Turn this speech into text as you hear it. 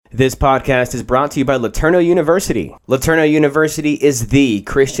This podcast is brought to you by LeTourneau University. LeTourneau University is the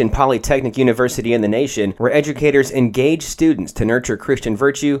Christian polytechnic university in the nation where educators engage students to nurture Christian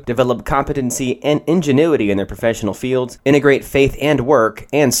virtue, develop competency and ingenuity in their professional fields, integrate faith and work,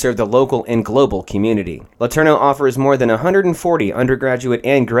 and serve the local and global community. LeTourneau offers more than 140 undergraduate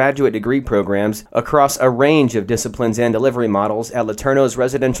and graduate degree programs across a range of disciplines and delivery models at LeTourneau's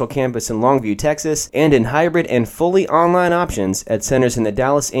residential campus in Longview, Texas, and in hybrid and fully online options at centers in the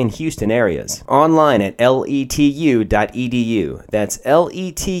Dallas and Houston areas. Online at letu.edu. That's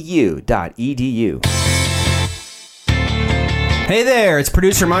letu.edu. Hey there, it's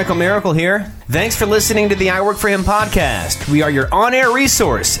producer Michael Miracle here. Thanks for listening to the I Work For Him podcast. We are your on-air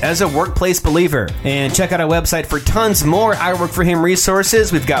resource as a workplace believer. And check out our website for tons more I Work For Him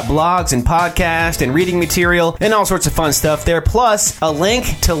resources. We've got blogs and podcasts and reading material and all sorts of fun stuff there. Plus, a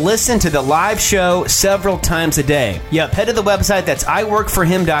link to listen to the live show several times a day. Yep, head to the website. That's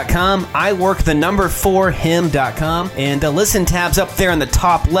iworkforhim.com. iwork4him.com. And the listen tab's up there on the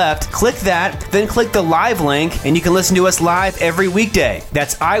top left. Click that, then click the live link, and you can listen to us live every weekday.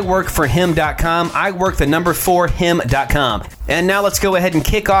 That's iworkforhim.com. iwork4him.com. And now let's go ahead and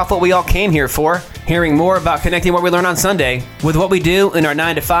kick off what we all came here for, hearing more about connecting what we learn on Sunday with what we do in our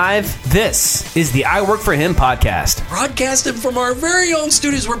 9 to 5. This is the I Work For Him podcast. Broadcasting from our very own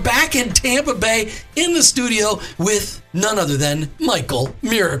studios. We're back in Tampa Bay in the studio with none other than Michael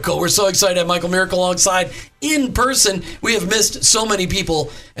Miracle. We're so excited to have Michael Miracle alongside in person. We have missed so many people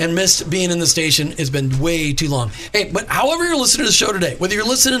and missed being in the station. It's been way too long. Hey, but however you're listening to the show today, whether you're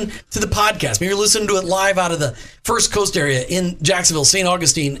listening to the podcast, maybe you're listening to it live out of the First Coast area in Jacksonville, St.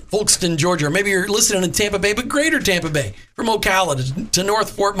 Augustine, Folkston, Georgia, or maybe you're listening in Tampa Bay, but greater Tampa Bay, from Ocala to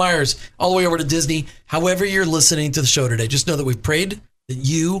North Fort Myers, all the way over to Disney. However you're listening to the show today, just know that we've prayed that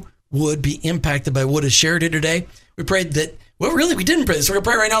you would be impacted by what is shared here today. We prayed that, well, really, we didn't pray this. We're going to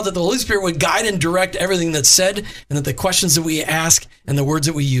pray right now that the Holy Spirit would guide and direct everything that's said, and that the questions that we ask and the words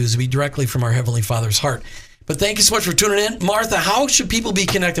that we use be directly from our Heavenly Father's heart. But thank you so much for tuning in. Martha, how should people be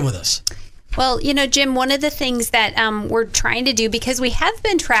connecting with us? Well, you know, Jim, one of the things that we're trying to do, because we have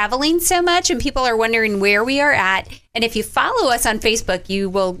been traveling so much and people are wondering where we are at. And if you follow us on Facebook, you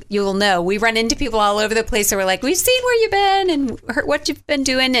will know we run into people all over the place. So we're like, we've seen where you've been and heard what you've been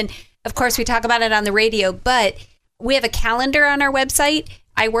doing. And of course, we talk about it on the radio, but we have a calendar on our website,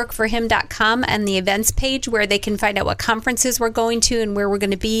 iworkforhim.com, and the events page where they can find out what conferences we're going to and where we're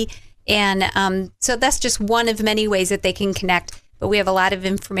going to be. And so that's just one of many ways that they can connect. But we have a lot of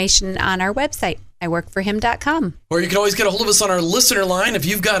information on our website, iworkforhim.com. Or you can always get a hold of us on our listener line. If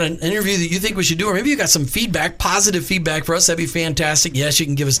you've got an interview that you think we should do, or maybe you got some feedback, positive feedback for us, that'd be fantastic. Yes, you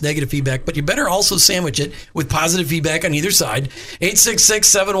can give us negative feedback, but you better also sandwich it with positive feedback on either side.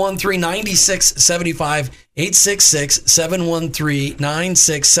 866-713-9675.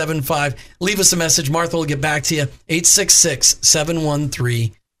 866-713-9675. Leave us a message. Martha will get back to you.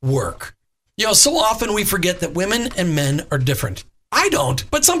 866-713-WORK. You know, so often we forget that women and men are different. I don't,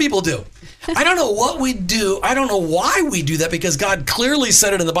 but some people do. I don't know what we do. I don't know why we do that, because God clearly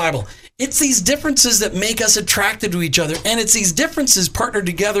said it in the Bible. It's these differences that make us attracted to each other, and it's these differences partnered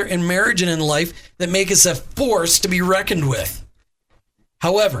together in marriage and in life that make us a force to be reckoned with.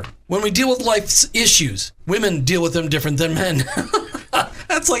 However, when we deal with life's issues, women deal with them different than men.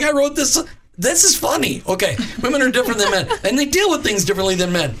 That's like, I wrote this. This is funny. Okay, women are different than men, and they deal with things differently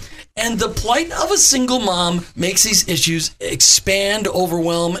than men. And the plight of a single mom makes these issues expand,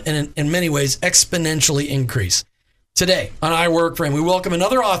 overwhelm, and in many ways exponentially increase. Today on I Work For Him, we welcome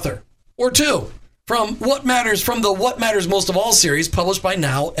another author or two from the What Matters Most of All series, published by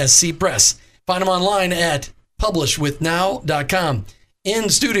Now SC Press. Find them online at publishwithnow.com. In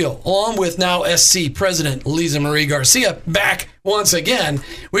studio, along with Now SC President Liza Marie Garcia, back once again,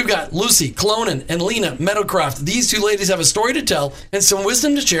 we've got Lucy, Kyllonen, and Lena, Meadowcroft. These two ladies have a story to tell and some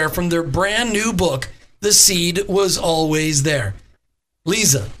wisdom to share from their brand new book, The Seed Was Always There.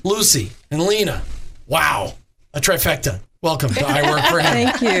 Liza, Lucy, and Lena. Wow, a trifecta. Welcome to I Work For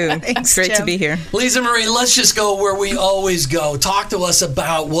Him. Thank you. It's great to be here. Liza Marie, let's just go where we always go. Talk to us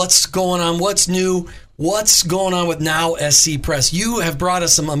about what's going on, what's new, what's going on with Now SC Press. You have brought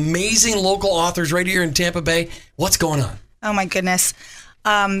us some amazing local authors right here in Tampa Bay. What's going on? Oh, my goodness.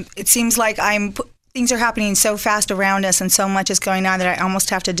 It seems like things are happening so fast around us and so much is going on that I almost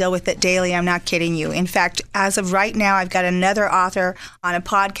have to deal with it daily. I'm not kidding you. In fact, as of right now, I've got another author on a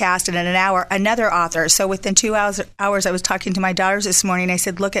podcast, and in an hour, another author. So within 2 hours, I was talking to my daughters this morning. I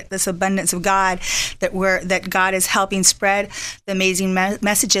said, look at this abundance of God that God is helping spread the amazing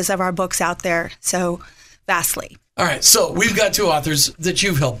messages of our books out there so vastly. All right, so we've got two authors that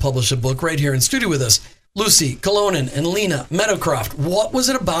you've helped publish a book right here in studio with us. Lucy, Kyllonen, and Lena Meadowcroft. What was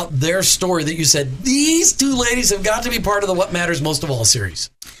it about their story that you said, these two ladies have got to be part of the What Matters Most of All series?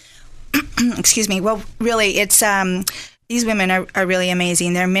 Excuse me. Well, really, it's these women are really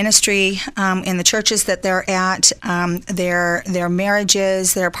amazing. Their ministry in the churches that they're at, their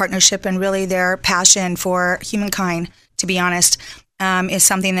marriages, their partnership, and really their passion for humankind, to be honest, is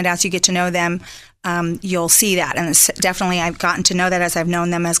something that as you get to know them, you'll see that. And it's definitely, I've gotten to know that as I've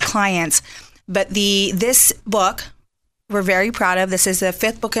known them as clients. But this book, we're very proud of. This is the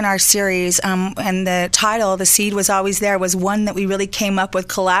 5th book in our series, and the title, The Seed Was Always There, was one that we really came up with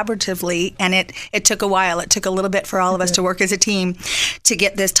collaboratively, and it took a while. It took a little bit for all of us to work as a team to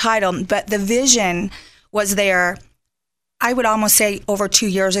get this title. But the vision was there, I would almost say, over 2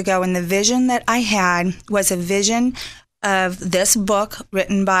 years ago, and the vision that I had was a vision of this book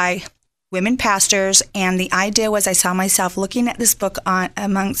written by women pastors, and the idea was I saw myself looking at this book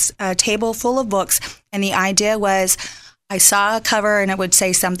amongst a table full of books, and the idea was I saw a cover and it would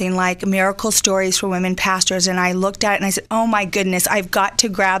say something like Miracle Stories for Women Pastors, and I looked at it and I said, oh my goodness, I've got to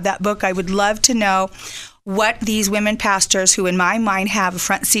grab that book. I would love to know what these women pastors, who in my mind have a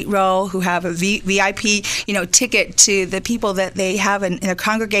front seat row, who have a VIP, ticket to the people that they have in their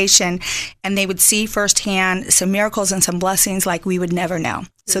congregation, and they would see firsthand some miracles and some blessings like we would never know.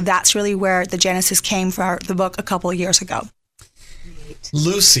 So that's really where the genesis came for the book a couple of years ago.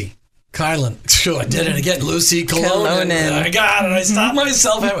 Lucy, Kyllonen. Sure, I did it again. Lucy, Kyllonen. I got it. I stopped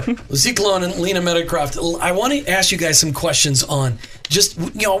myself. Lucy, Kyllonen, Lena Meadowcroft. I want to ask you guys some questions on just,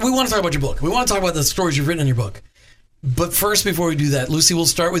 we want to talk about your book. We want to talk about the stories you've written in your book. But first, before we do that, Lucy, we'll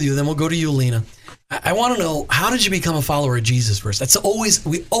start with you. Then we'll go to you, Lena. I want to know, how did you become a follower of Jesus first?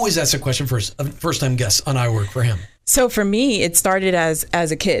 We always ask that question first, first-time guests on our work for him. So for me, it started as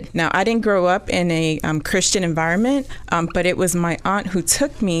a kid. Now, I didn't grow up in a Christian environment, but it was my aunt who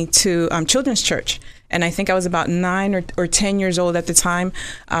took me to children's church. And I think I was about 9 or 10 years old at the time.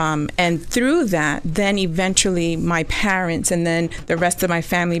 And through that, then eventually my parents and then the rest of my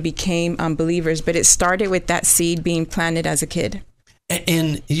family became believers. But it started with that seed being planted as a kid.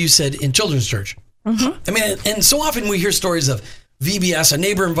 And you said in children's church. Mm-hmm. I mean, and so often we hear stories of VBS, a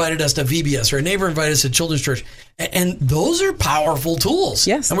neighbor invited us to VBS, or a neighbor invited us to children's church. And those are powerful tools.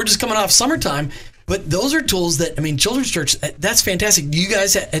 Yes. And we're just coming off summertime, but those are tools that, children's church, that's fantastic. You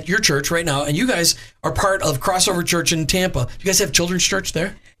guys at your church right now, and you guys are part of Crossover Church in Tampa. Do you guys have children's church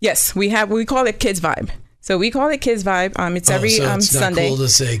there? Yes, we call it Kids Vibe. So we call it Kids Vibe. It's every so it's Sunday. Not cool to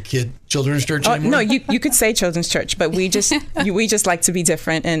say children's church anymore? No, you could say children's church, but we just like to be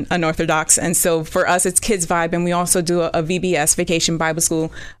different and unorthodox. And so for us, it's Kids Vibe, and we also do a VBS, Vacation Bible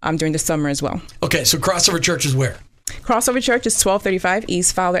School, during the summer as well. Okay, so Crossover Church is where? Crossover Church is 1235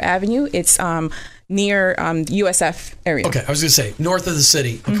 East Fowler Avenue. It's near USF area. Okay, I was going to say north of the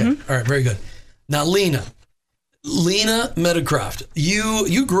city. Okay, All right, very good. Now, Lena Meadowcroft,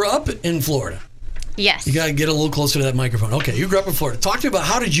 you grew up in Florida. Yes. You got to get a little closer to that microphone. Okay, you grew up in Florida. Talk to me about,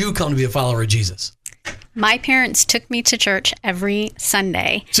 how did you come to be a follower of Jesus? My parents took me to church every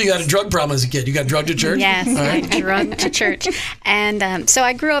Sunday. So you had a drug problem as a kid. You got drugged to church? Yes, I drugged to church. And so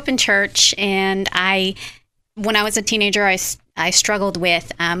I grew up in church, and when I was a teenager, I struggled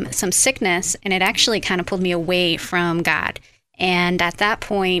with some sickness, and it actually kind of pulled me away from God. And at that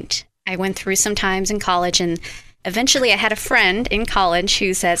point, I went through some times in college, and eventually I had a friend in college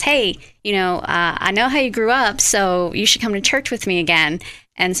who says, hey, I know how you grew up, so you should come to church with me again.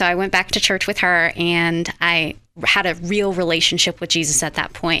 And so I went back to church with her, and I had a real relationship with Jesus at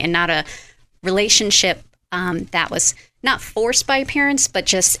that point, and not a relationship that was not forced by parents, but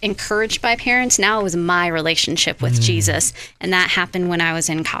just encouraged by parents. Now it was my relationship with Jesus, and that happened when I was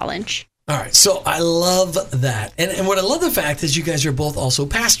in college. All right, so I love that. And what I love the fact is you guys are both also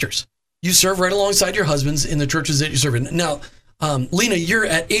pastors. You serve right alongside your husbands in the churches that you serve in. Now, Lena, you're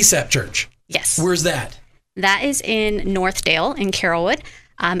at ASAP Church. Yes. Where's that? That is in Northdale in Carrollwood.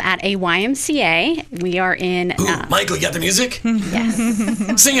 At a YMCA. We are in... Michael, you got the music? Yes.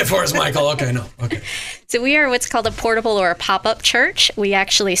 Sing it for us, Michael. Okay, no. Okay. So we are what's called a portable or a pop-up church. We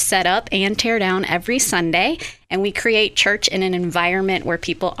actually set up and tear down every Sunday, and we create church in an environment where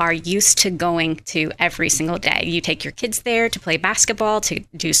people are used to going to every single day. You take your kids there to play basketball, to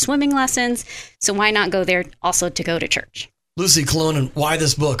do swimming lessons. So why not go there also to go to church? Lucy, Kyllonen, why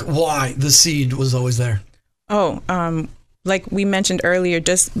this book? Why the seed was always there? Like we mentioned earlier,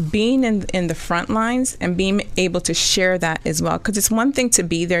 just being in the front lines and being able to share that as well. Because it's one thing to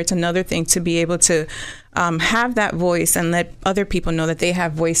be there. It's another thing to be able to have that voice and let other people know that they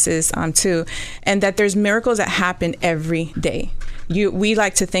have voices too, and that there's miracles that happen every day. We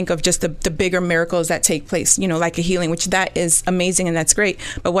like to think of just the bigger miracles that take place, like a healing, which that is amazing and that's great.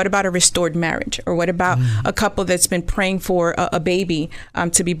 But what about a restored marriage? Or what about a couple that's been praying for a baby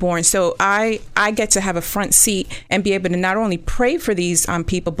to be born? So I get to have a front seat and be able to not only pray for these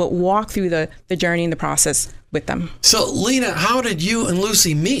people, but walk through the journey and the process with them. So, Lena, how did you and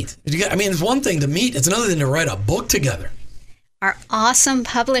Lucy meet? It's one thing to meet. It's another thing to write a book together. Our awesome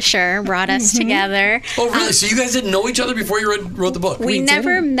publisher brought us together. Oh, really? So you guys didn't know each other before you wrote the book? We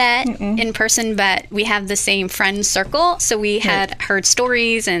never met in person, but we have the same friend circle. So we had heard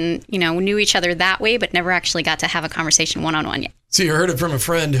stories and, knew each other that way, but never actually got to have a conversation one-on-one yet. So you heard it from a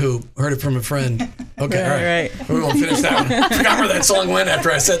friend who heard it from a friend. Okay, all right. We won't finish that one. I forgot where that song went after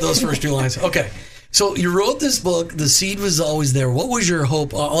I said those first 2 lines. Okay. So you wrote this book, The Seed Was Always There. What was your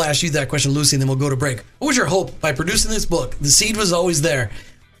hope? I'll ask you that question, Lucy, and then we'll go to break. What was your hope by producing this book, The Seed Was Always There,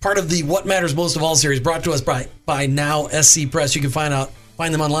 part of the What Matters Most of All series, brought to us by Now SC Press? You can find them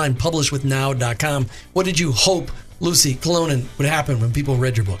online, publishwithnow.com. What did you hope, Lucy Kyllonen, would happen when people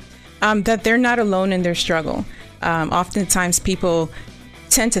read your book? That they're not alone in their struggle. Oftentimes people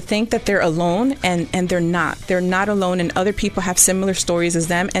tend to think that they're alone, and they're not. They're not alone, and other people have similar stories as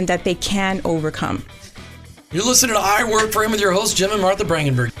them, and that they can overcome. You're listening to I Work for Him with your hosts, Jim and Martha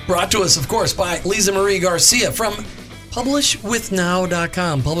Brangenberg. Brought to us, of course, by Liza Marie Garcia from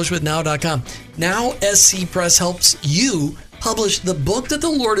publishwithnow.com. Publishwithnow.com. Now SC Press helps you publish the book that the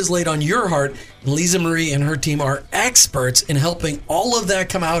Lord has laid on your heart. And Liza Marie and her team are experts in helping all of that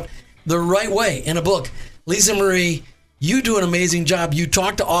come out the right way in a book. Liza Marie, you do an amazing job. You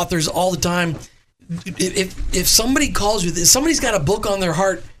talk to authors all the time. If somebody calls you, if somebody's got a book on their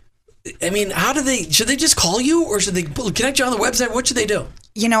heart, should they just call you, or should they connect you on the website? What should they do?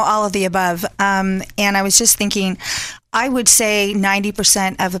 All of the above. And I was just thinking, I would say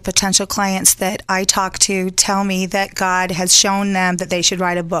 90% of the potential clients that I talk to tell me that God has shown them that they should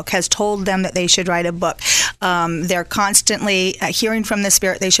write a book, has told them that they should write a book. They're constantly hearing from the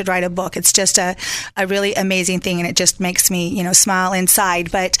Spirit they should write a book. It's just a really amazing thing, and it just makes me, smile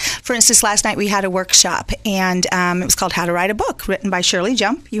inside. But for instance, last night we had a workshop, and it was called How to Write a Book, written by Shirley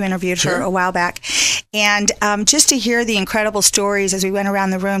Jump. You interviewed her a while back. And just to hear the incredible stories as we went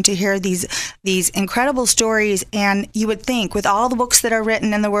around the room, to hear these incredible stories, and you would think, with all the books that are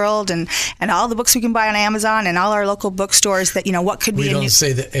written in the world and all the books we can buy on Amazon and all our local bookstores, that, what could be we don't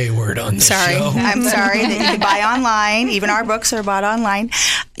say the A word on this show. I'm sorry, that you can buy online. Even our books are bought online.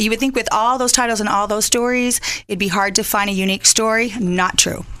 You would think with all those titles and all those stories, it'd be hard to find a unique story. Not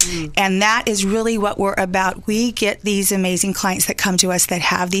true. And that is really what we're about. We get these amazing clients that come to us that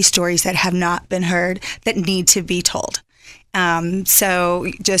have these stories that have not been heard, that need to be told. So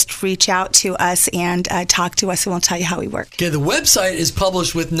just reach out to us and talk to us, and we'll tell you how we work. Okay, the website is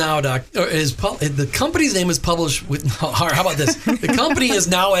publishwithnow. The company's name is Publishwith. How about this? The company is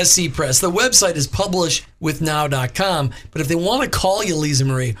Now SC Press. The website is publishwithnow.com. But if they want to call you, Liza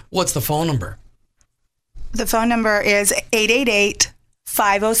Marie, what's the phone number? The phone number is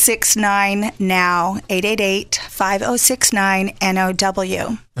 888-5069-NOW.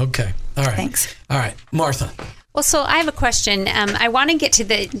 888-5069-NOW. Okay. All right. Thanks. All right, Martha. Well, so I have a question. I want to get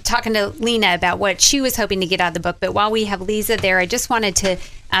to talking to Lena about what she was hoping to get out of the book. But while we have Liza there, I just wanted to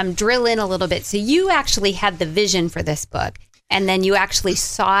drill in a little bit. So you actually had the vision for this book, and then you actually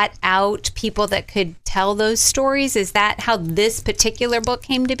sought out people that could tell those stories. Is that how this particular book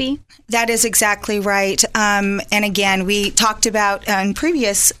came to be? That is exactly right. And again, we talked about in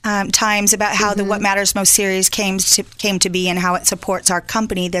previous times about how the What Matters Most series came to be, and how it supports our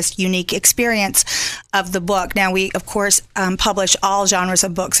company, this unique experience of the book. Now, we, of course, publish all genres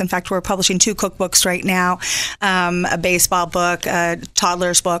of books. In fact, we're publishing 2 cookbooks right now, a baseball book, a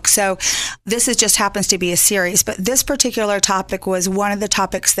toddler's book. So this just happens to be a series. But this particular topic was one of the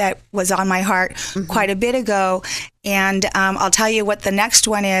topics that was on my heart quite a bit ago. And I'll tell you what the next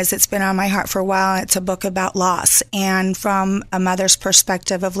one is. It's been on my heart for a while. It's a book about loss, and from a mother's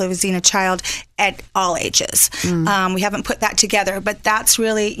perspective of losing a child at all ages. We haven't put that together, but that's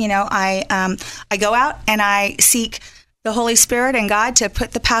really, I go out and I seek the Holy Spirit and God to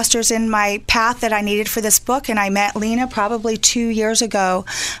put the pastors in my path that I needed for this book. And I met Lena probably 2 years ago.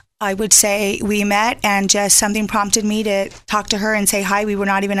 I would say we met, and just something prompted me to talk to her and say hi. We were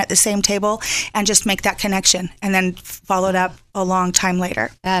not even at the same table, and just make that connection, and then followed up a long time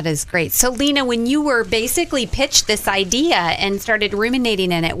later. That is great. So, Lena, when you were basically pitched this idea and started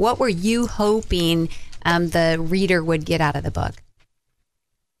ruminating in it, what were you hoping the reader would get out of the book?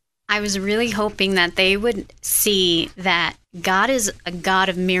 I was really hoping that they would see that God is a God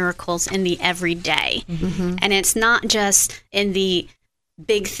of miracles in the everyday. Mm-hmm. And it's not just in the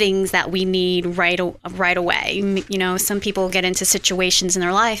big things that we need right away. You know, some people get into situations in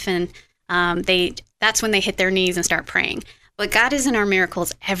their life and that's when they hit their knees and start praying. But God is in our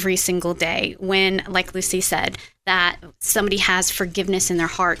miracles every single day when, like Lucy said, that somebody has forgiveness in their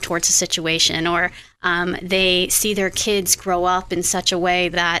heart towards a situation, or they see their kids grow up in such a way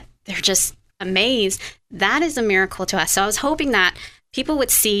that they're just amazed. That is a miracle to us. So I was hoping that people would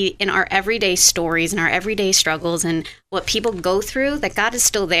see in our everyday stories and our everyday struggles and what people go through, that God is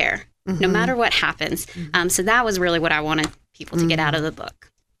still there, no matter what happens. So that was really what I wanted people to get out of the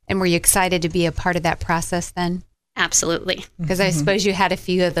book. And were you excited to be a part of that process then? Absolutely. Because I suppose you had a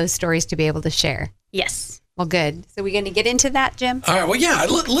few of those stories to be able to share. Yes. Well, good. So we're going to get into that, Jim? All right. Well, yeah.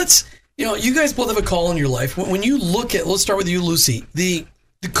 Let's, you guys both have a call in your life. When you look at, let's start with you, Lucy, the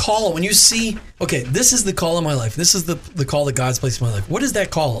call, when you see, okay, this is the call in my life. This is the call that God's placed in my life. What is that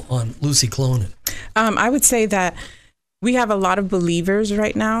call on Lucy Kyllonen? I would say that we have a lot of believers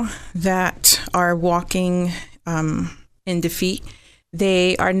right now that are walking in defeat.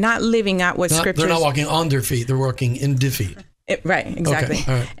 They are not living out what scriptures... They're not walking on their feet. They're walking in defeat. Right, exactly. Okay,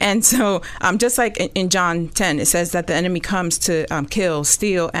 all right. And so just like in John 10, it says that the enemy comes to kill,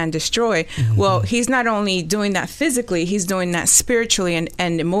 steal, and destroy. Mm-hmm. Well, he's not only doing that physically, he's doing that spiritually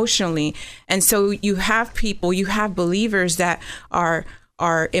and emotionally. And so you have believers that are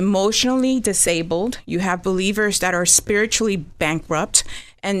emotionally disabled. You have believers that are spiritually bankrupt.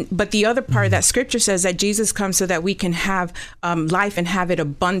 But the other part of that scripture says that Jesus comes so that we can have life and have it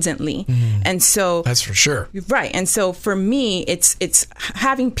abundantly. And so that's for sure. Right. And so for me, it's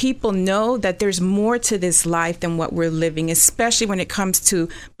having people know that there's more to this life than what we're living, especially when it comes to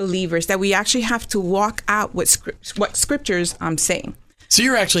believers, that we actually have to walk out what scriptures I'm saying. So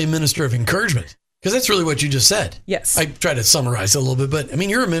you're actually a minister of encouragement. Because that's really what you just said. Yes. I try to summarize it a little bit, but I mean,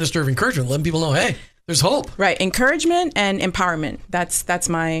 you're a minister of encouragement, letting people know, hey, there's hope. Right. Encouragement and empowerment. That's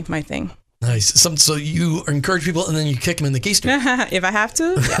my thing. Nice. So you encourage people and then you kick them in the keister. If I have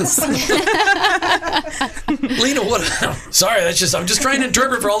to, yes. Lena, what? Sorry, I'm just trying to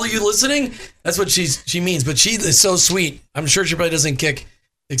interpret for all of you listening. That's what she means, but she is so sweet. I'm sure she probably doesn't kick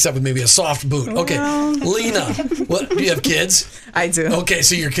except with maybe a soft boot. Okay. Well. Lena, what? Do you have kids? I do. Okay,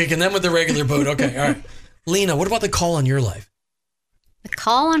 so you're kicking them with the regular boot. Okay, all right. Lena, what about the call on your life? The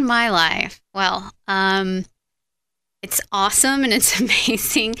call on my life. Well, it's awesome and it's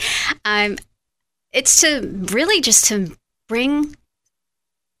amazing. It's to bring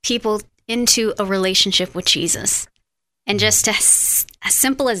people into a relationship with Jesus. And just as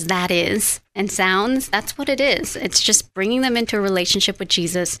simple as that is and sounds, that's what it is. It's just bringing them into a relationship with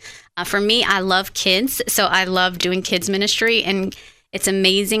Jesus. For me, I love kids, so I love doing kids ministry. And it's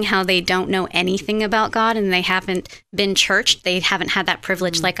amazing how they don't know anything about God and they haven't been churched. They haven't had that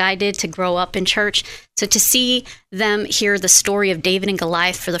privilege like I did to grow up in church. So to see them hear the story of David and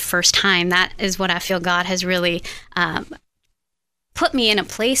Goliath for the first time, that is what I feel God has really put me in a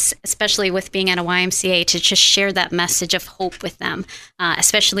place, especially with being at a YMCA, to just share that message of hope with them,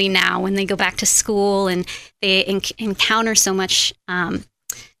 especially now when they go back to school and they encounter so much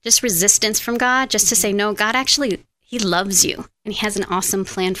just resistance from God, just to say, no, God actually, he loves you and he has an awesome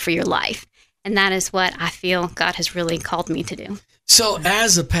plan for your life. And that is what I feel God has really called me to do. So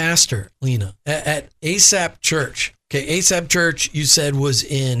as a pastor, Lena, at ASAP Church, okay, ASAP Church, you said was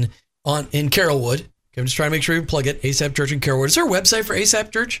in Carrollwood. Okay, I'm just trying to make sure you plug it. ASAP Church in Carrollwood. Is there a website for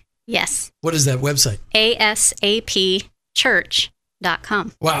ASAP Church? Yes. What is that website?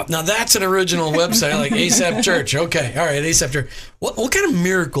 asapchurch.com. Wow. Now that's an original website, like ASAP Church. Okay. All right. ASAP Church. What kind of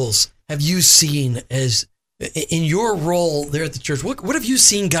miracles have you seen as in your role there at the church? What have you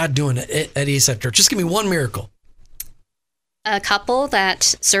seen God doing at ASAP Church? Just give me one miracle. A couple that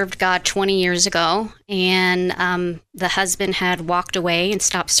served God 20 years ago, and the husband had walked away and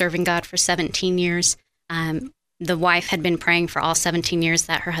stopped serving God for 17 years. The wife had been praying for all 17 years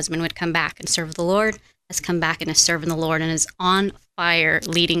that her husband would come back and serve the Lord, has come back and is serving the Lord and is on fire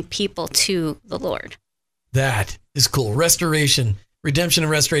leading people to the Lord. That is cool. Restoration, redemption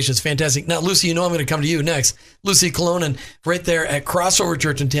and restoration is fantastic. Now, Lucy, you know I'm going to come to you next. Lucy Kyllonen, right there at Crossover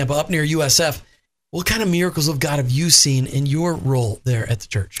Church in Tampa, up near USF. What kind of miracles of God have you seen in your role there at the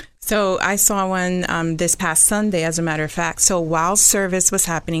church? So I saw one this past Sunday, as a matter of fact. So while service was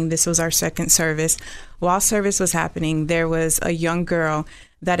happening, this was our second service. While service was happening, there was a young girl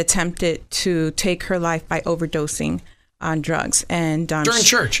that attempted to take her life by overdosing on drugs. And during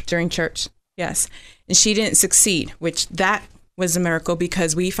church? During church, yes. And she didn't succeed, which that was a miracle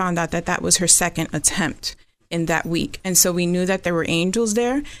because we found out that was her second attempt in that week. And so we knew that there were angels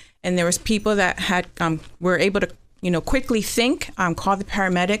there. and there was people that had were able to quickly think, call the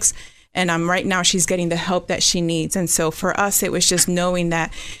paramedics, and right now she's getting the help that she needs. And so for us, it was just knowing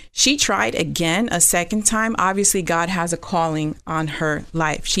that she tried again a second time. Obviously, God has a calling on her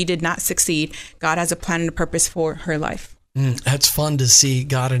life. She did not succeed. God has a plan and a purpose for her life. That's fun to see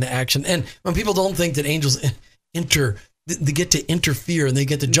God in action. And when people don't think that angels they get to interfere and they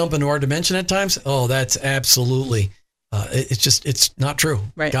get to jump into our dimension at times, that's absolutely, it's not true.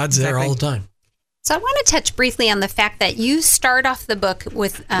 Right, God's there all the time. So I want to touch briefly on the fact that you start off the book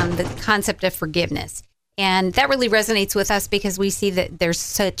with the concept of forgiveness. And that really resonates with us because we see that there's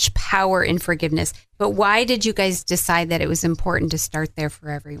such power in forgiveness. But why did you guys decide that it was important to start there for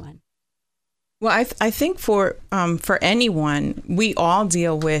everyone? Well, I think for anyone, we all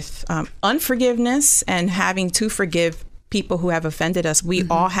deal with unforgiveness and having to forgive people who have offended us. We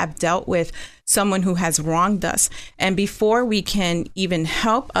all have dealt with someone who has wronged us. And before we can even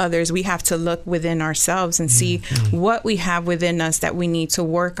help others, we have to look within ourselves and see what we have within us that we need to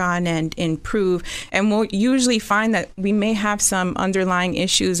work on and improve. And we'll usually find that we may have some underlying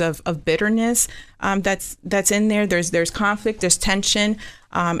issues of bitterness that's in there. There's conflict, there's tension.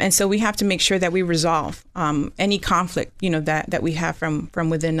 And so we have to make sure that we resolve any conflict, that we have from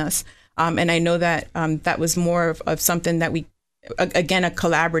within us. And I know that that was more of something that we, again, a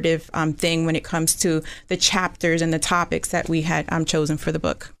collaborative thing when it comes to the chapters and the topics that we had chosen for the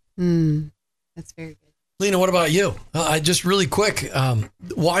book. That's very good. Lena, what about you? Just really quick,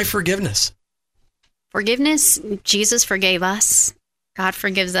 why forgiveness? Forgiveness, Jesus forgave us. God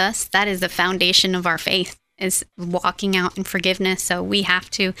forgives us. That is the foundation of our faith, is walking out in forgiveness. So we have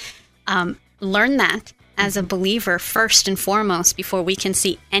to learn that as a believer, first and foremost, before we can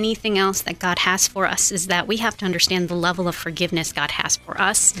see anything else that God has for us, is that we have to understand the level of forgiveness God has for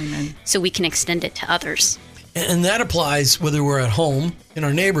us. Amen. So we can extend it to others. And that applies whether we're at home, in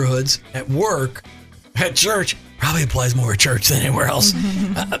our neighborhoods, at work, at church. Probably applies more at church than anywhere else.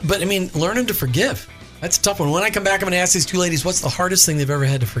 But I mean, learning to forgive. That's a tough one. When I come back, I'm going to ask these two ladies, what's the hardest thing they've ever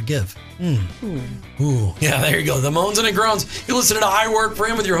had to forgive? Ooh. Yeah, there you go. The moans and the groans. You're listening to I Work for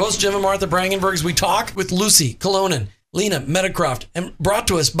Him with your host, Jim and Martha Brangenberg, as we talk with Lucy, Kyllonen, Lena, Meadowcroft, and brought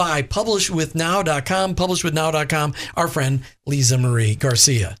to us by publishwithnow.com, our friend, Liza Marie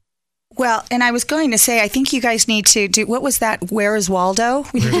Garcia. Well, and I was going to say, I think you guys need to do, what was that? Where is Waldo?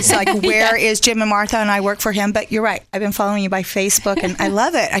 It's like, where is Jim and Martha and I work for him? But you're right. I've been following you by Facebook and I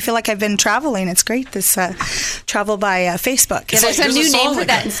love it. I feel like I've been traveling. It's great, this travel by Facebook. Yeah, there's a new name for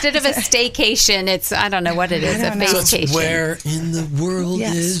that. Instead of a staycation, it's, I don't know what it is, a vacation. So where in the world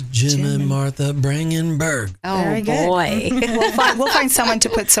is Jim and Martha Brangenberg? Oh, very good. Boy. We'll find someone to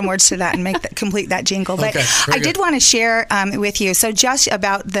put some words to that and complete that jingle. But okay, I did want to share with you, so just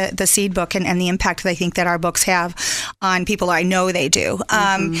about the seed book and the impact that I think that our books have on people. I know they do.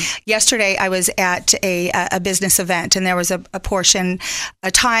 Yesterday, I was at a business event, and there was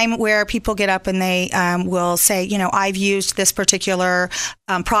a time where people get up and they will say, I've used this particular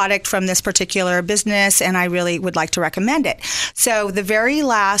product from this particular business, and I really would like to recommend it. So the very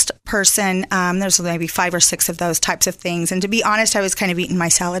last person, there's maybe 5 or 6 of those types of things. And to be honest, I was kind of eating my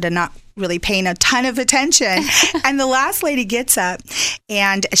salad and not really paying a ton of attention. And the last lady gets up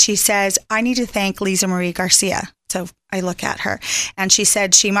and she says, I need to thank Liza Marie Garcia. So I look at her and she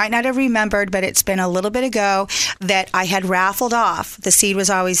said she might not have remembered, but it's been a little bit ago that I had raffled off The Seed Was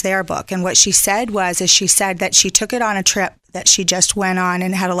Always There book. And what she said is she said that she took it on a trip that she just went on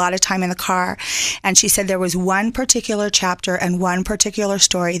and had a lot of time in the car. And she said there was one particular chapter and one particular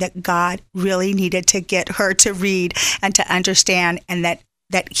story that God really needed to get her to read and to understand, and that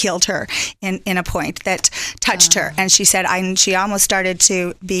healed her in a point, that touched her. And she said, she almost started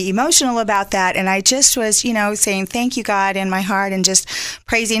to be emotional about that. And I just was, saying, thank you, God, in my heart, and just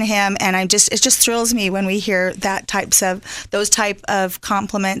praising him. And it just thrills me when we hear those type of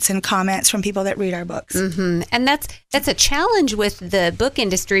compliments and comments from people that read our books. Mm-hmm. And that's a challenge with the book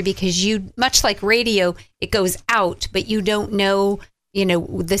industry, because much like radio, it goes out, but you don't know,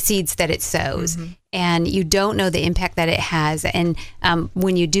 the seeds that it sows. Mm-hmm. And you don't know the impact that it has. And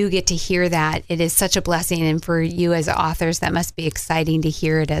when you do get to hear that, it is such a blessing. And for you as authors, that must be exciting to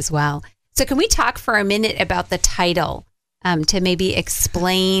hear it as well. So can we talk for a minute about the title to maybe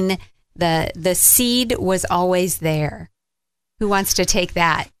explain the seed was always there? Who wants to take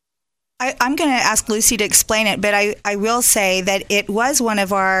that? I'm going to ask Lucy to explain it, but I will say that it was one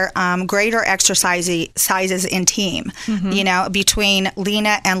of our greater exercises in team. You know, between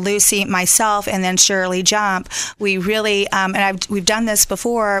Lena and Lucy, myself, and then Shirley Jump, we really, we've done this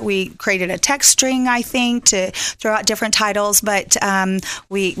before. We created a text string, I think, to throw out different titles, but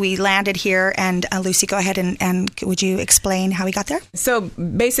we landed here. And Lucy, go ahead and would you explain how we got there? So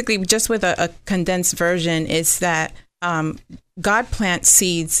basically, just with a condensed version, is that God plants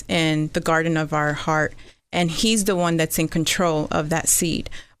seeds in the garden of our heart, and he's the one that's in control of that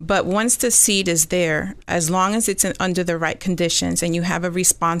seed. But once the seed is there, as long as it's under the right conditions and you have a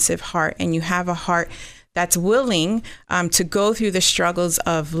responsive heart and you have a heart that's willing to go through the struggles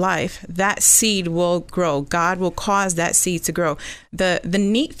of life, that seed will grow. God will cause that seed to grow. The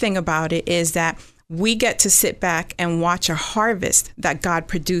neat thing about it is that we get to sit back and watch a harvest that God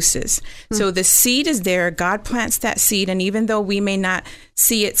produces. So the seed is there, God plants that seed, and even though we may not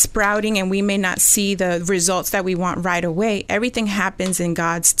see it sprouting and we may not see the results that we want right away, everything happens in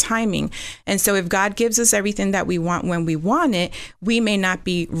God's timing. And so if God gives us everything that we want when we want it, we may not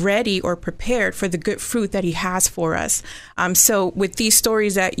be ready or prepared for the good fruit that he has for us. So with these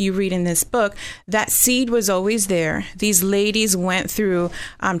stories that you read in this book, that seed was always there. These ladies went through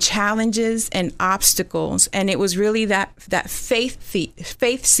challenges and obstacles, and it was really that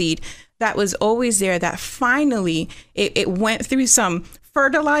faith seed that was always there, that finally it went through some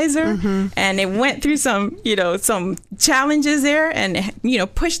fertilizer and it went through some challenges there and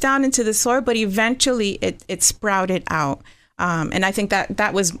pushed down into the soil, but eventually it sprouted out. And I think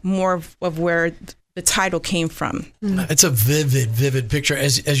that was more of where the title came from. It's a vivid picture.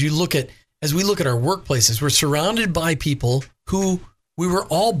 As we look at our workplaces, we're surrounded by people who we were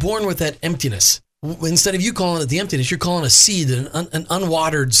all born with that emptiness. Instead of you calling it the emptiness, you're calling a seed, an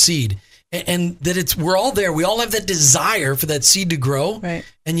unwatered seed. And that we're all there. We all have that desire for that seed to grow. Right.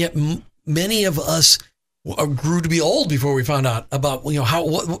 And yet many of us grew to be old before we found out about,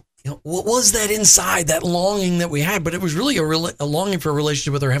 what was that inside, that longing that we had. But it was really a longing for a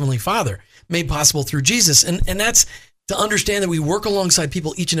relationship with our Heavenly Father, made possible through Jesus. And that's to understand that we work alongside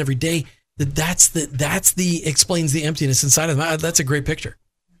people each and every day. That's explains the emptiness inside of them. That's a great picture.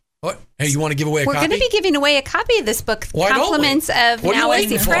 What? Hey, you want to give away a copy? We're going to be giving away a copy of this book, Compliments of Now I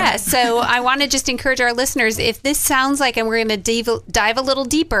See Press. So I want to just encourage our listeners, if this sounds like, and we're going to dive a little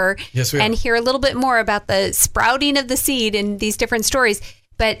deeper and hear a little bit more about the sprouting of the seed and these different stories.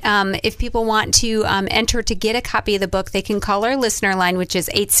 But if people want to enter to get a copy of the book, they can call our listener line, which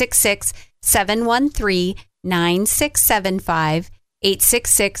is 866-713-9675,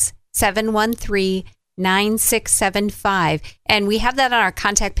 866-713-9675. 9675. And we have that on our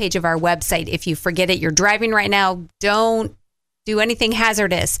contact page of our website. If you forget it, you're driving right now, don't do anything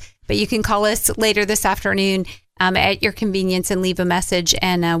hazardous, but you can call us later this afternoon at your convenience and leave a message,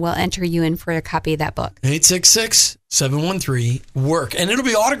 and we'll enter you in for a copy of that book. 866-713-WORK. And it'll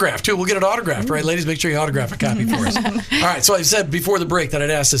be autographed too. We'll get it autographed, right? Ladies, make sure you autograph a copy for us. All right. So I said before the break that I'd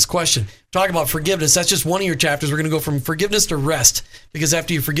ask this question. Talk about forgiveness. That's just one of your chapters. We're going to go from forgiveness to rest, because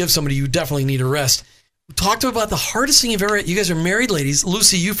after you forgive somebody, you definitely need a rest. Talk to about the hardest thing you've ever. You guys are married, ladies.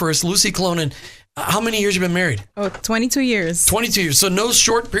 Lucy, you first. Lucy Kyllonen. How many years you been married? 22 years. 22 years. So no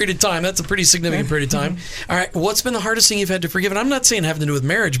short period of time. That's a pretty significant period of time. All right. What's been the hardest thing you've had to forgive? And I'm not saying having to do with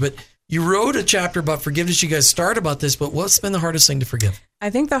marriage, but you wrote a chapter about forgiveness. You guys start about this, but what's been the hardest thing to forgive? I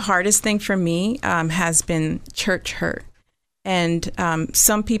think the hardest thing for me has been church hurt. And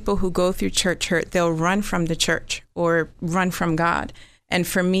some people who go through church hurt, they'll run from the church or run from God. And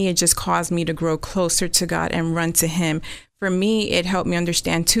for me, it just caused me to grow closer to God and run to him. For me, it helped me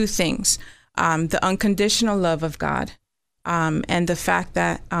understand two things. The unconditional love of God and the fact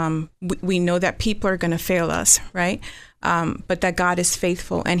that we know that people are going to fail us, right? But that God is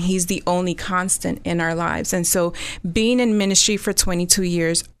faithful and he's the only constant in our lives. And so being in ministry for 22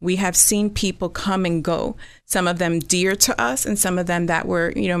 years, we have seen people come and go, some of them dear to us and some of them that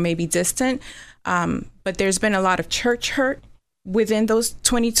were, maybe distant. But there's been a lot of church hurt within those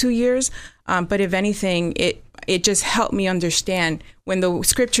 22 years. But if anything, it just helped me understand when the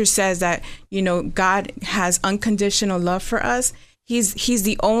scripture says that, God has unconditional love for us. He's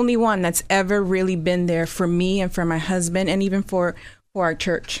the only one that's ever really been there for me and for my husband and even for our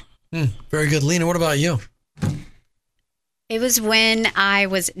church. Very good. Lena, what about you? It was when I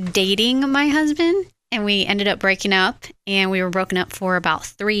was dating my husband and we ended up breaking up, and we were broken up for about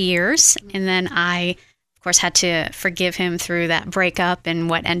 3 years. And then I, of course, had to forgive him through that breakup and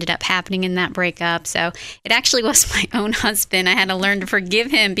what ended up happening in that breakup. So it actually was my own husband. I had to learn to forgive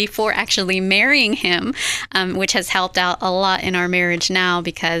him before actually marrying him, which has helped out a lot in our marriage now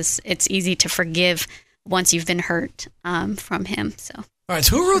because it's easy to forgive once you've been hurt from him. So. All right,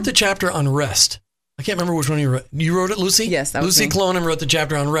 so who wrote the chapter on rest? I can't remember which one you wrote. You wrote it, Lucy? Yes, that was Lucy me. Kyllonen wrote the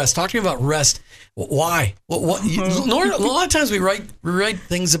chapter on rest. Talk to me about rest. Why? A lot of times we write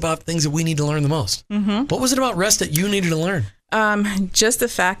things about things that we need to learn the most. What was it about rest that you needed to learn? Just the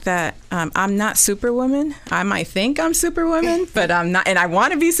fact that I'm not Superwoman. I might think I'm Superwoman, but I'm not, and I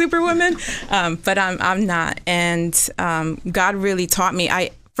want to be Superwoman, but I'm not. And God really taught me.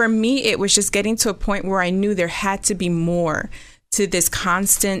 For me, it was just getting to a point where I knew there had to be more to this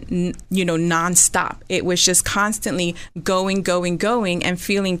constant, nonstop. It was just constantly going, and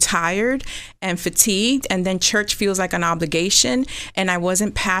feeling tired and fatigued. And then church feels like an obligation, and I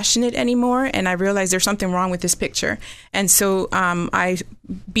wasn't passionate anymore. And I realized there's something wrong with this picture. And so I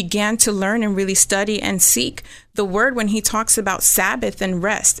began to learn and really study and seek the word when he talks about Sabbath and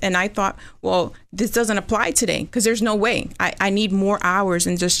rest. And I thought, well, this doesn't apply today because there's no way. I need more hours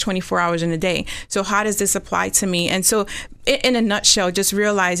than just 24 hours in a day. So how does this apply to me? And so in a nutshell, just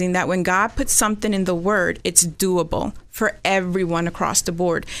realizing that when God puts something in the word, it's doable for everyone across the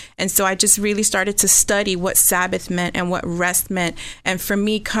board. And so I just really started to study what Sabbath meant and what rest meant. And for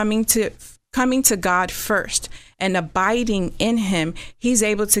me, coming to God first and abiding in him, he's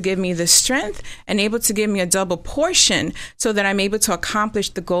able to give me the strength and able to give me a double portion so that I'm able to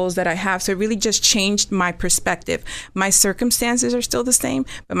accomplish the goals that I have. So it really just changed my perspective. My circumstances are still the same,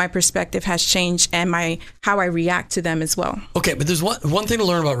 but my perspective has changed and how I react to them as well. Okay, but there's one thing to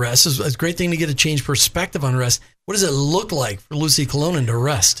learn about rest. It's a great thing to get a changed perspective on rest. What does it look like for Lucy Kyllonen to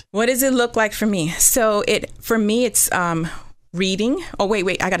rest? What does it look like for me? So for me, it's reading. Oh,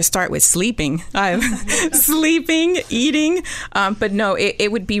 wait, I got to start with sleeping. Sleeping, eating. But no,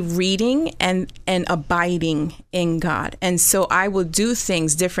 it would be reading and abiding in God. And so I will do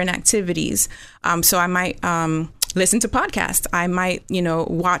things, different activities. So I might listen to podcasts. I might,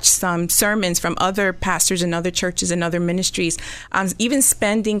 watch some sermons from other pastors and other churches and other ministries. Even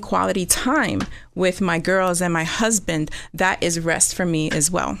spending quality time with my girls and my husband, that is rest for me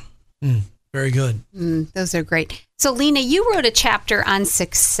as well. Very good. Those are great. So, Lena, you wrote a chapter on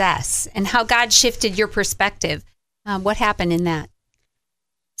success and how God shifted your perspective. What happened in that?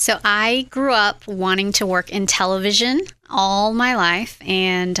 So I grew up wanting to work in television all my life,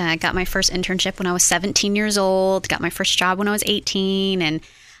 and I got my first internship when I was 17 years old, got my first job when I was 18. And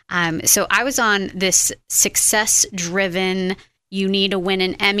so I was on this success-driven, you need to win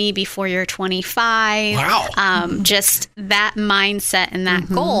an Emmy before you're 25. Wow. Just that mindset and that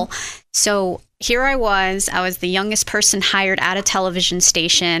goal. So here I was the youngest person hired at a television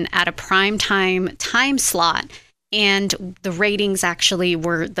station at a prime time slot. And the ratings actually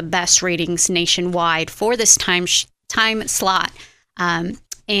were the best ratings nationwide for this time slot.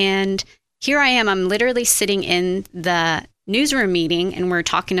 And here I am, I'm literally sitting in the newsroom meeting, and we're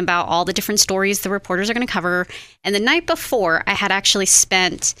talking about all the different stories the reporters are going to cover. And the night before, I had actually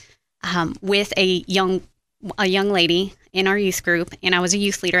spent with a young lady in our youth group, and I was a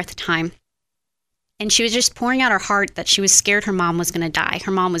youth leader at the time. And she was just pouring out her heart that she was scared her mom was going to die.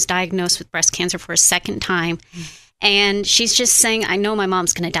 Her mom was diagnosed with breast cancer for a second time. And she's just saying, I know my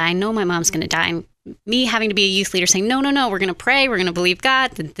mom's going to die. I know my mom's going to die. And me having to be a youth leader saying, no, we're going to pray. We're going to believe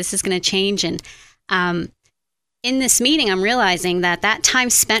God that this is going to change. And in this meeting, I'm realizing that time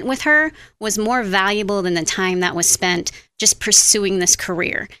spent with her was more valuable than the time that was spent just pursuing this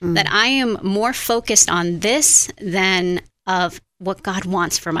career. That I am more focused on this than of what God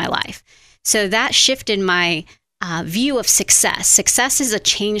wants for my life. So that shifted my view of success. Success is a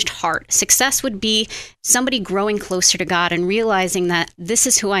changed heart. Success would be somebody growing closer to God and realizing that this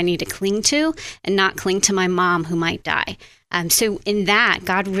is who I need to cling to and not cling to my mom who might die. So in that,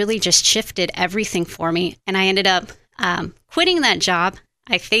 God really just shifted everything for me. And I ended up quitting that job.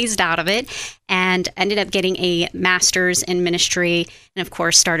 I phased out of it and ended up getting a master's in ministry and, of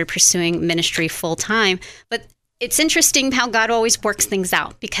course, started pursuing ministry full time. But it's interesting how God always works things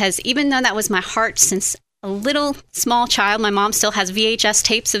out, because even though that was my heart since a little small child, my mom still has VHS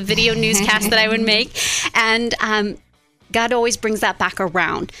tapes of video newscasts that I would make. And God always brings that back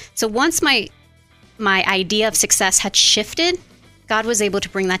around. So once my idea of success had shifted, God was able to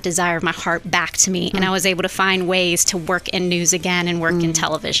bring that desire of my heart back to me. And I was able to find ways to work in news again and work in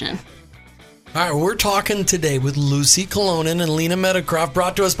television. All right, we're talking today with Lucy Kyllonen and Lena Meadowcroft,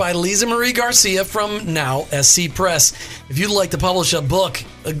 brought to us by Liza Marie Garcia from Now SC Press. If you'd like to publish a book,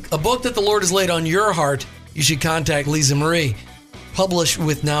 a book that the Lord has laid on your heart, you should contact Liza Marie.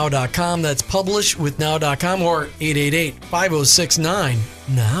 Publishwithnow.com. That's publishwithnow.com or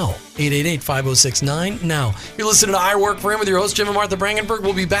 888-5069-NOW. 888-5069-NOW. You're listening to I Work For Him with your host, Jim and Martha Brangenberg.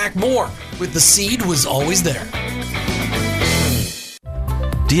 We'll be back more with The Seed Was Always There.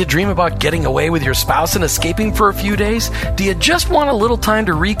 Do you dream about getting away with your spouse and escaping for a few days? Do you just want a little time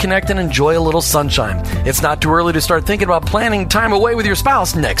to reconnect and enjoy a little sunshine? It's not too early to start thinking about planning time away with your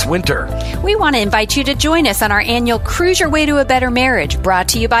spouse next winter. We want to invite you to join us on our annual Cruise Your Way to a Better Marriage, brought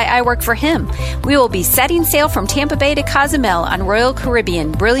to you by I Work for Him. We will be setting sail from Tampa Bay to Cozumel on Royal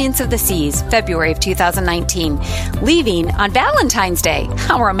Caribbean, Brilliance of the Seas, February of 2019, leaving on Valentine's Day.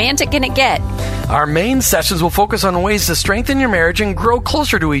 How romantic can it get? Our main sessions will focus on ways to strengthen your marriage and grow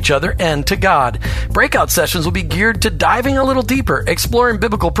closer to each other and to God. Breakout sessions will be geared to diving a little deeper, exploring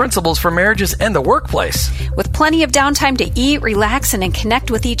biblical principles for marriages and the workplace. With plenty of downtime to eat, relax, and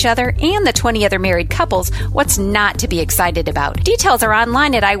connect with each other and the 20 other married couples, what's not to be excited about? Details are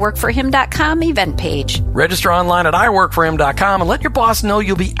online at iworkforhim.com event page. Register online at iworkforhim.com and let your boss know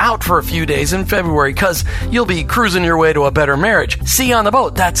you'll be out for a few days in February because you'll be cruising your way to a better marriage. See you on the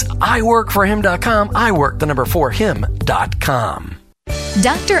boat. That's iworkforhim.com. iwork4him.com.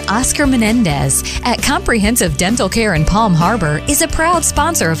 Dr. Oscar Menendez at Comprehensive Dental Care in Palm Harbor is a proud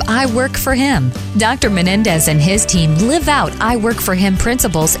sponsor of I Work for Him. Dr. Menendez and his team live out I Work for Him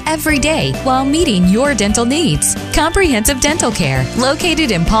principles every day while meeting your dental needs. Comprehensive Dental Care,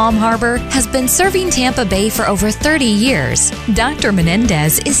 located in Palm Harbor, has been serving Tampa Bay for over 30 years. Dr.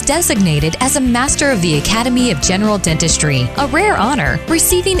 Menendez is designated as a Master of the Academy of General Dentistry, a rare honor,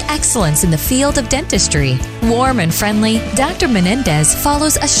 receiving excellence in the field of dentistry. Warm and friendly, Dr. Menendez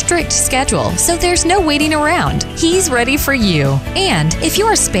follows a strict schedule, so there's no waiting around. He's ready for you. And if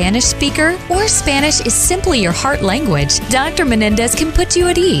you're a Spanish speaker or Spanish is simply your heart language, Dr. Menendez can put you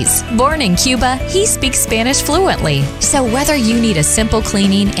at ease. Born in Cuba, he speaks Spanish fluently. So whether you need a simple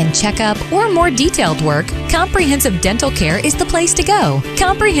cleaning and checkup or more detailed work, Comprehensive Dental Care is the place to go.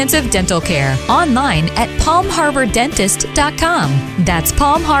 Comprehensive Dental Care, online at palmharbordentist.com. That's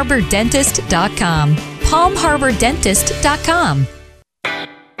palmharbordentist.com. palmharbordentist.com.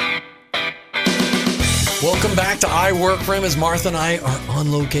 Welcome back to I Work for Him as Martha and I are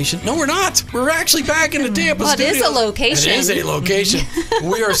on location. No, we're not. We're actually back in the Tampa studio. It is a location. It is a location.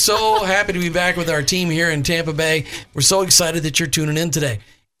 We are so happy to be back with our team here in Tampa Bay. We're so excited that you're tuning in today.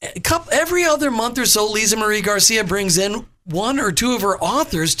 Every other month or so, Liza Marie Garcia brings in one or two of her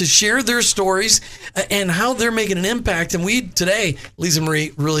authors to share their stories and how they're making an impact. And today, Liza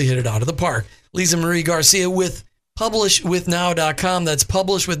Marie really hit it out of the park. Liza Marie Garcia with PublishWithNow.com. That's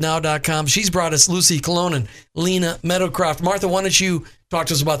PublishWithNow.com. She's brought us Lucy Kyllonen, Lena, Meadowcroft. Martha, why don't you talk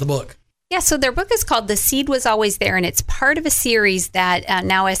to us about the book? Yeah, so their book is called The Seed Was Always There, and it's part of a series that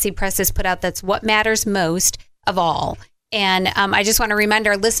Now SC Press has put out that's What Matters Most of All. And I just want to remind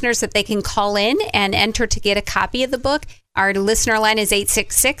our listeners that they can call in and enter to get a copy of the book. Our listener line is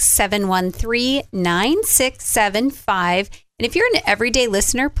 866-713-9675. And if you're an everyday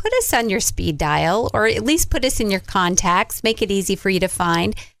listener, put us on your speed dial or at least put us in your contacts. Make it easy for you to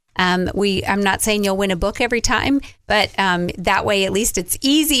find. I'm not saying you'll win a book every time, but that way at least it's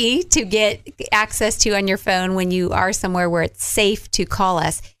easy to get access to on your phone when you are somewhere where it's safe to call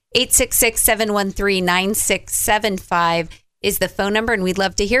us. 866-713-9675 is the phone number, and we'd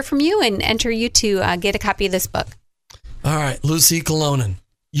love to hear from you and enter you to get a copy of this book. All right, Lucy Kyllonen,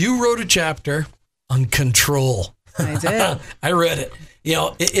 you wrote a chapter on control. I did. I read it. You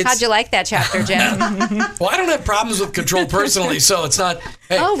know, how'd you like that chapter, Jim? Well, I don't have problems with control personally, so it's not.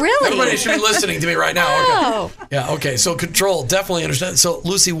 Hey, oh, really? Everybody should be listening to me right now. Oh. Okay. Yeah. Okay. So control, definitely understand. So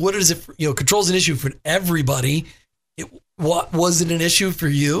Lucy, what is it? Control is an issue for everybody. What was it an issue for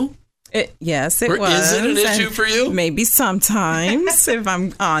you? Yes, it or was. Is it an issue for you? Maybe sometimes, if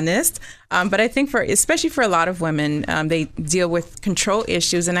I'm honest. But I think especially for a lot of women, they deal with control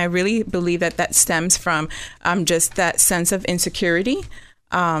issues. And I really believe that stems from just that sense of insecurity.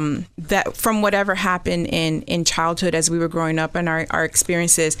 That from whatever happened in childhood as we were growing up and our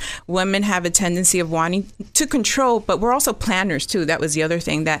experiences, women have a tendency of wanting to control, but we're also planners too. That was the other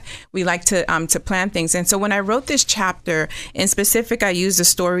thing, that we like to plan things. And so when I wrote this chapter in specific, I used the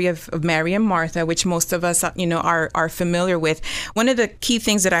story of Mary and Martha, which most of us, are familiar with. One of the key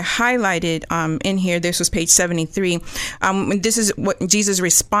things that I highlighted in here, this was page 73. This is what Jesus'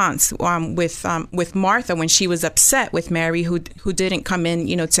 response with Martha when she was upset with Mary, who didn't come in,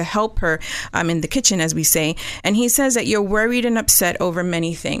 to help her in the kitchen, as we say. And he says that you're worried and upset over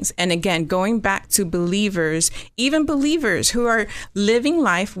many things. And again, going back to believers, even believers who are living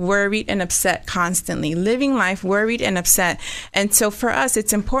life worried and upset constantly, living life worried and upset. And so for us,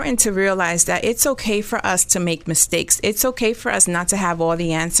 it's important to realize that it's okay for us to make mistakes. It's okay for us not to have all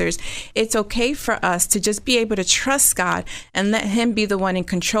the answers. It's okay for us to just be able to trust God and let him be the one in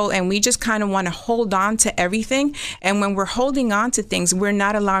control. And we just kind of want to hold on to everything. And when we're holding on to things, we're we're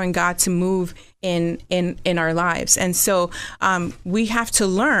not allowing God to move in our lives. And so we have to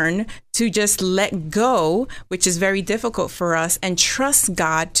learn to just let go, which is very difficult for us, and trust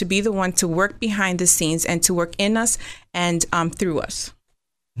God to be the one to work behind the scenes and to work in us and through us.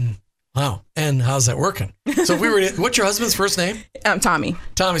 Wow. And how's that working? So if we were, what's your husband's first name? Tommy.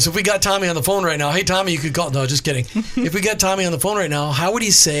 Tommy. So if we got Tommy on the phone right now, hey, Tommy, you could call. No, just kidding. If we got Tommy on the phone right now, how would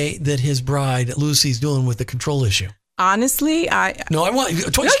he say that his bride, Lucy's doing with the control issue? Honestly, No, I want you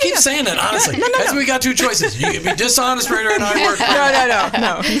to keep saying that, honestly. No. We got two choices. You can be dishonest right or not.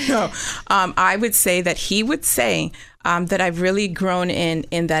 No. I would say that he would say that I've really grown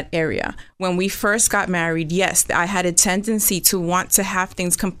in that area. When we first got married, yes, I had a tendency to want to have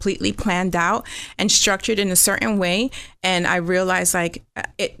things completely planned out and structured in a certain way. And I realized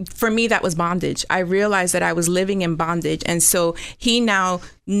for me, that was bondage. I realized that I was living in bondage. And so he now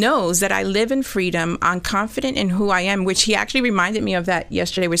knows that I live in freedom. I'm confident in who I am, which he actually reminded me of that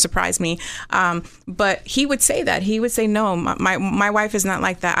yesterday, which surprised me. But he would say that. He would say, no, my wife is not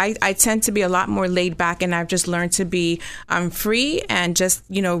like that. I tend to be a lot more laid back, and I've just learned to be free and just,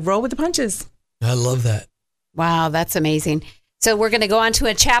 roll with the punches. I love that. Wow, that's amazing. So we're going to go on to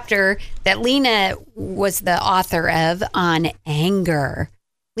a chapter that Lena was the author of on anger.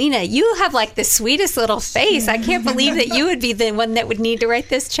 Lena, you have the sweetest little face. I can't believe that you would be the one that would need to write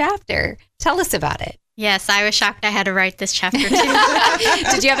this chapter. Tell us about it. Yes, I was shocked I had to write this chapter too.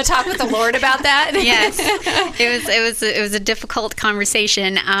 Did you have a talk with the Lord about that? Yes, it was a difficult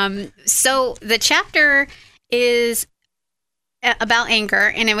conversation. So the chapter is about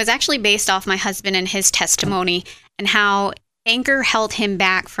anger, and it was actually based off my husband and his testimony and how anger held him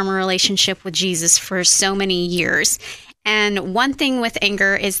back from a relationship with Jesus for so many years. And one thing with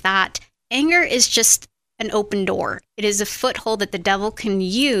anger is that anger is just an open door. It is a foothold that the devil can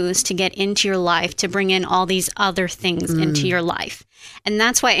use to get into your life, to bring in all these other things into your life. And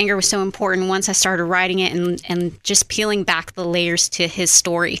that's why anger was so important once I started writing it and just peeling back the layers to his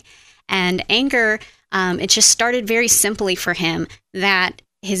story. And anger, it just started very simply for him that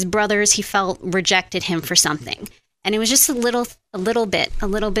his brothers, he felt, rejected him for something. And it was just a little bit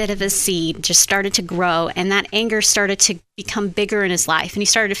of a seed just started to grow. And that anger started to become bigger in his life. And he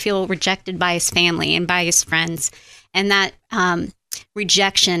started to feel rejected by his family and by his friends. And that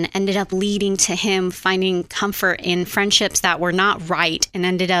rejection ended up leading to him finding comfort in friendships that were not right, and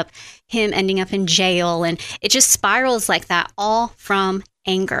ending up in jail. And it just spirals like that, all from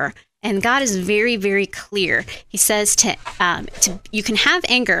anger. And God is very, very clear. He says to you can have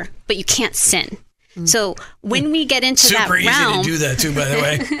anger, but you can't sin. So when we get into that realm, super easy to do that too, by the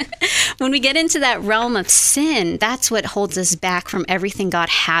way. When we get into that realm of sin, that's what holds us back from everything God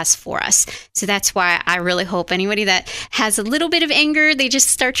has for us. So that's why I really hope anybody that has a little bit of anger, they just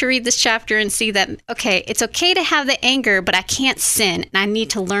start to read this chapter and see that, okay, it's okay to have the anger, but I can't sin. And I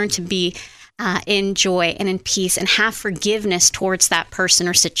need to learn to be in joy and in peace and have forgiveness towards that person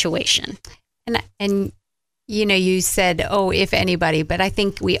or situation. And you said, if anybody, but I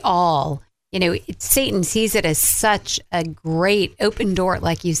think we all, Satan sees it as such a great open door,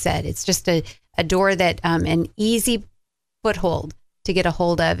 like you said. It's just a door that an easy foothold to get a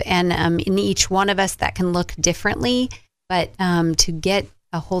hold of. And in each one of us, that can look differently. But to get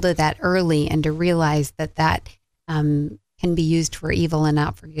a hold of that early and to realize that can be used for evil and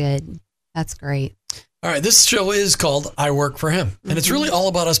not for good. That's great. All right, this show is called I Work for Him. And it's really all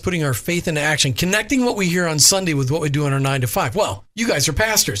about us putting our faith into action, connecting what we hear on Sunday with what we do in our 9 to 5. Well, you guys are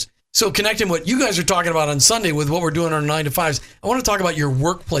pastors. So connecting what you guys are talking about on Sunday with what we're doing on our 9 to 5s, I want to talk about your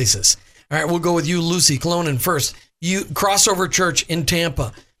workplaces. All right, we'll go with you, Lucy Kyllonen, first. You Crossover Church in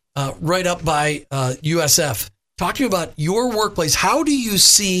Tampa, right up by USF. Talk to me about your workplace. How do you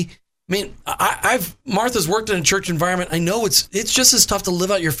see? I mean, Martha's worked in a church environment. I know it's just as tough to live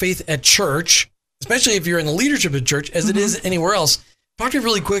out your faith at church, especially if you're in the leadership of church, as it is anywhere else. Talk to me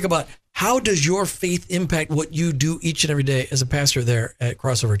really quick about how does your faith impact what you do each and every day as a pastor there at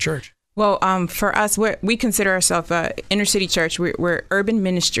Crossover Church? Well, for us, we consider ourselves an inner city church. We're urban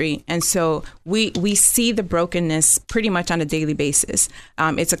ministry. And so we see the brokenness pretty much on a daily basis.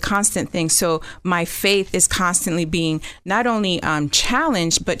 It's a constant thing. So my faith is constantly being not only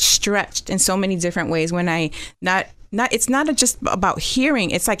challenged, but stretched in so many different ways. It's not just about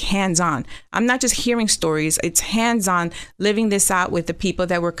hearing, it's like hands-on. I'm not just hearing stories, it's hands-on, living this out with the people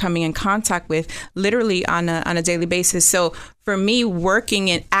that we're coming in contact with literally on a daily basis. So for me,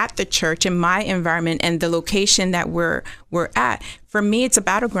 working at the church in my environment and the location that we're at, for me, it's a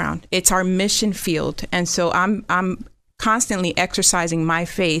battleground. It's our mission field. And so I'm constantly exercising my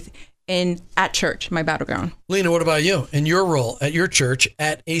faith at church, my battleground. Lena, what about you and your role at your church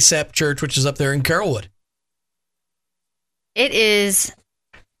at ASAP Church, which is up there in Carrollwood? It is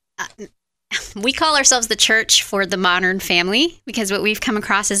we call ourselves the church for the modern family, because what we've come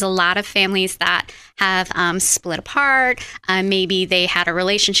across is a lot of families that have split apart. Maybe they had a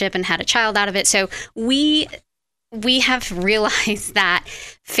relationship and had a child out of it. So we have realized that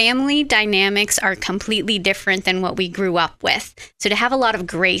family dynamics are completely different than what we grew up with. So to have a lot of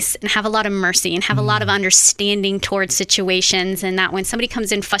grace and have a lot of mercy and have a lot of understanding towards situations, and that when somebody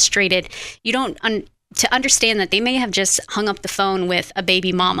comes in frustrated, you don't to understand that they may have just hung up the phone with a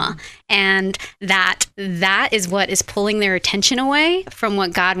baby mama, and that is what is pulling their attention away from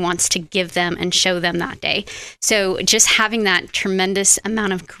what God wants to give them and show them that day. So just having that tremendous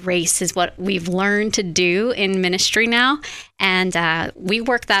amount of grace is what we've learned to do in ministry now. And we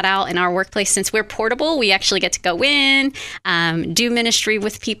work that out in our workplace. Since we're portable, we actually get to go in, do ministry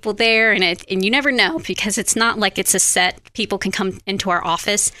with people there. And you never know, because it's not like it's a set. People can come into our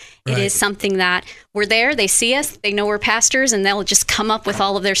office. Right. It is something that we're there. They see us. They know we're pastors, and they'll just come up with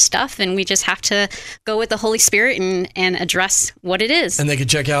all of their stuff. And we just have to go with the Holy Spirit and address what it is. And they can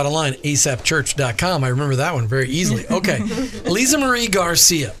check out online, asapchurch.com. I remember that one very easily. Okay. Liza Marie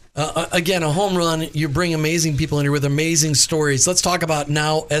Garcia. Again, a home run. You bring amazing people in here with amazing stories. Let's talk about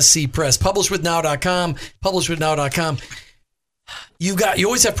Now SC Press. Publishwithnow.com. Publishwithnow.com. You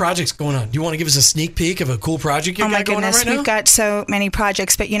always have projects going on. Do you want to give us a sneak peek of a cool project you've got going on right now? We've got so many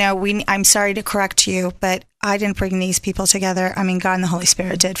projects, but I'm sorry to correct you, but I didn't bring these people together. I mean, God and the Holy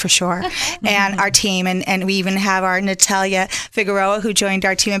Spirit did, for sure. And our team, and we even have our Natalia Figueroa, who joined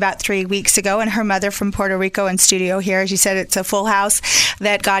our team about 3 weeks ago, and her mother from Puerto Rico in studio here. She said it's a full house,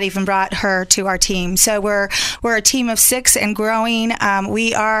 that God even brought her to our team. So we're a team of 6 and growing.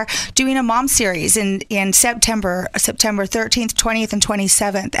 We are doing a mom series in September 13th, 20th, and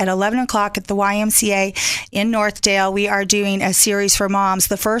 27th at 11 o'clock at the YMCA in Northdale. We are doing a series for moms.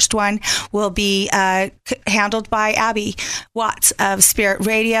 The first one will be handled by Abby Watts of Spirit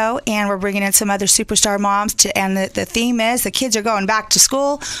Radio, and we're bringing in some other superstar moms and the theme is the kids are going back to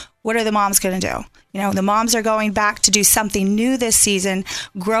school. What are the moms going to do? The moms are going back to do something new this season,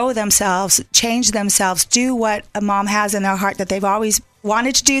 grow themselves, change themselves, do what a mom has in their heart that they've always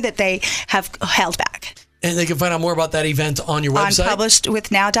wanted to do that they have held back. And they can find out more about that event on your website? On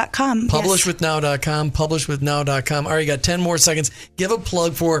publishedwithnow.com. Publishedwithnow.com. Publishedwithnow.com. All right, you got 10 more seconds. Give a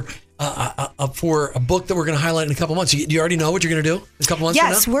plug for a book that we're going to highlight in a couple months. Do you already know what you're going to do in a couple months from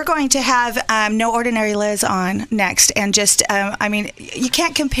now? Yes, we're going to have No Ordinary Liz on next. And just, you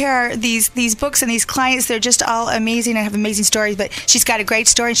can't compare these books and these clients. They're just all amazing and have amazing stories. But she's got a great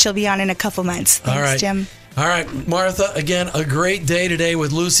story, and she'll be on in a couple months. Thanks, all right, Jim. All right, Martha, again, a great day today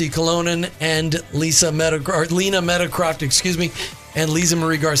with Lucy Kyllonen and Lena Meadowcroft, and Liza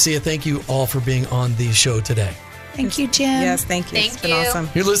Marie Garcia. Thank you all for being on the show today. Thank you, Jim. Yes, thank you. It's been awesome.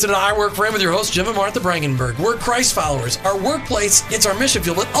 You're listening to I Work For Him with your hosts, Jim and Martha Brangenberg. We're Christ followers. Our workplace, it's our mission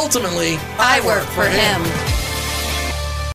field, but ultimately, I work for Him.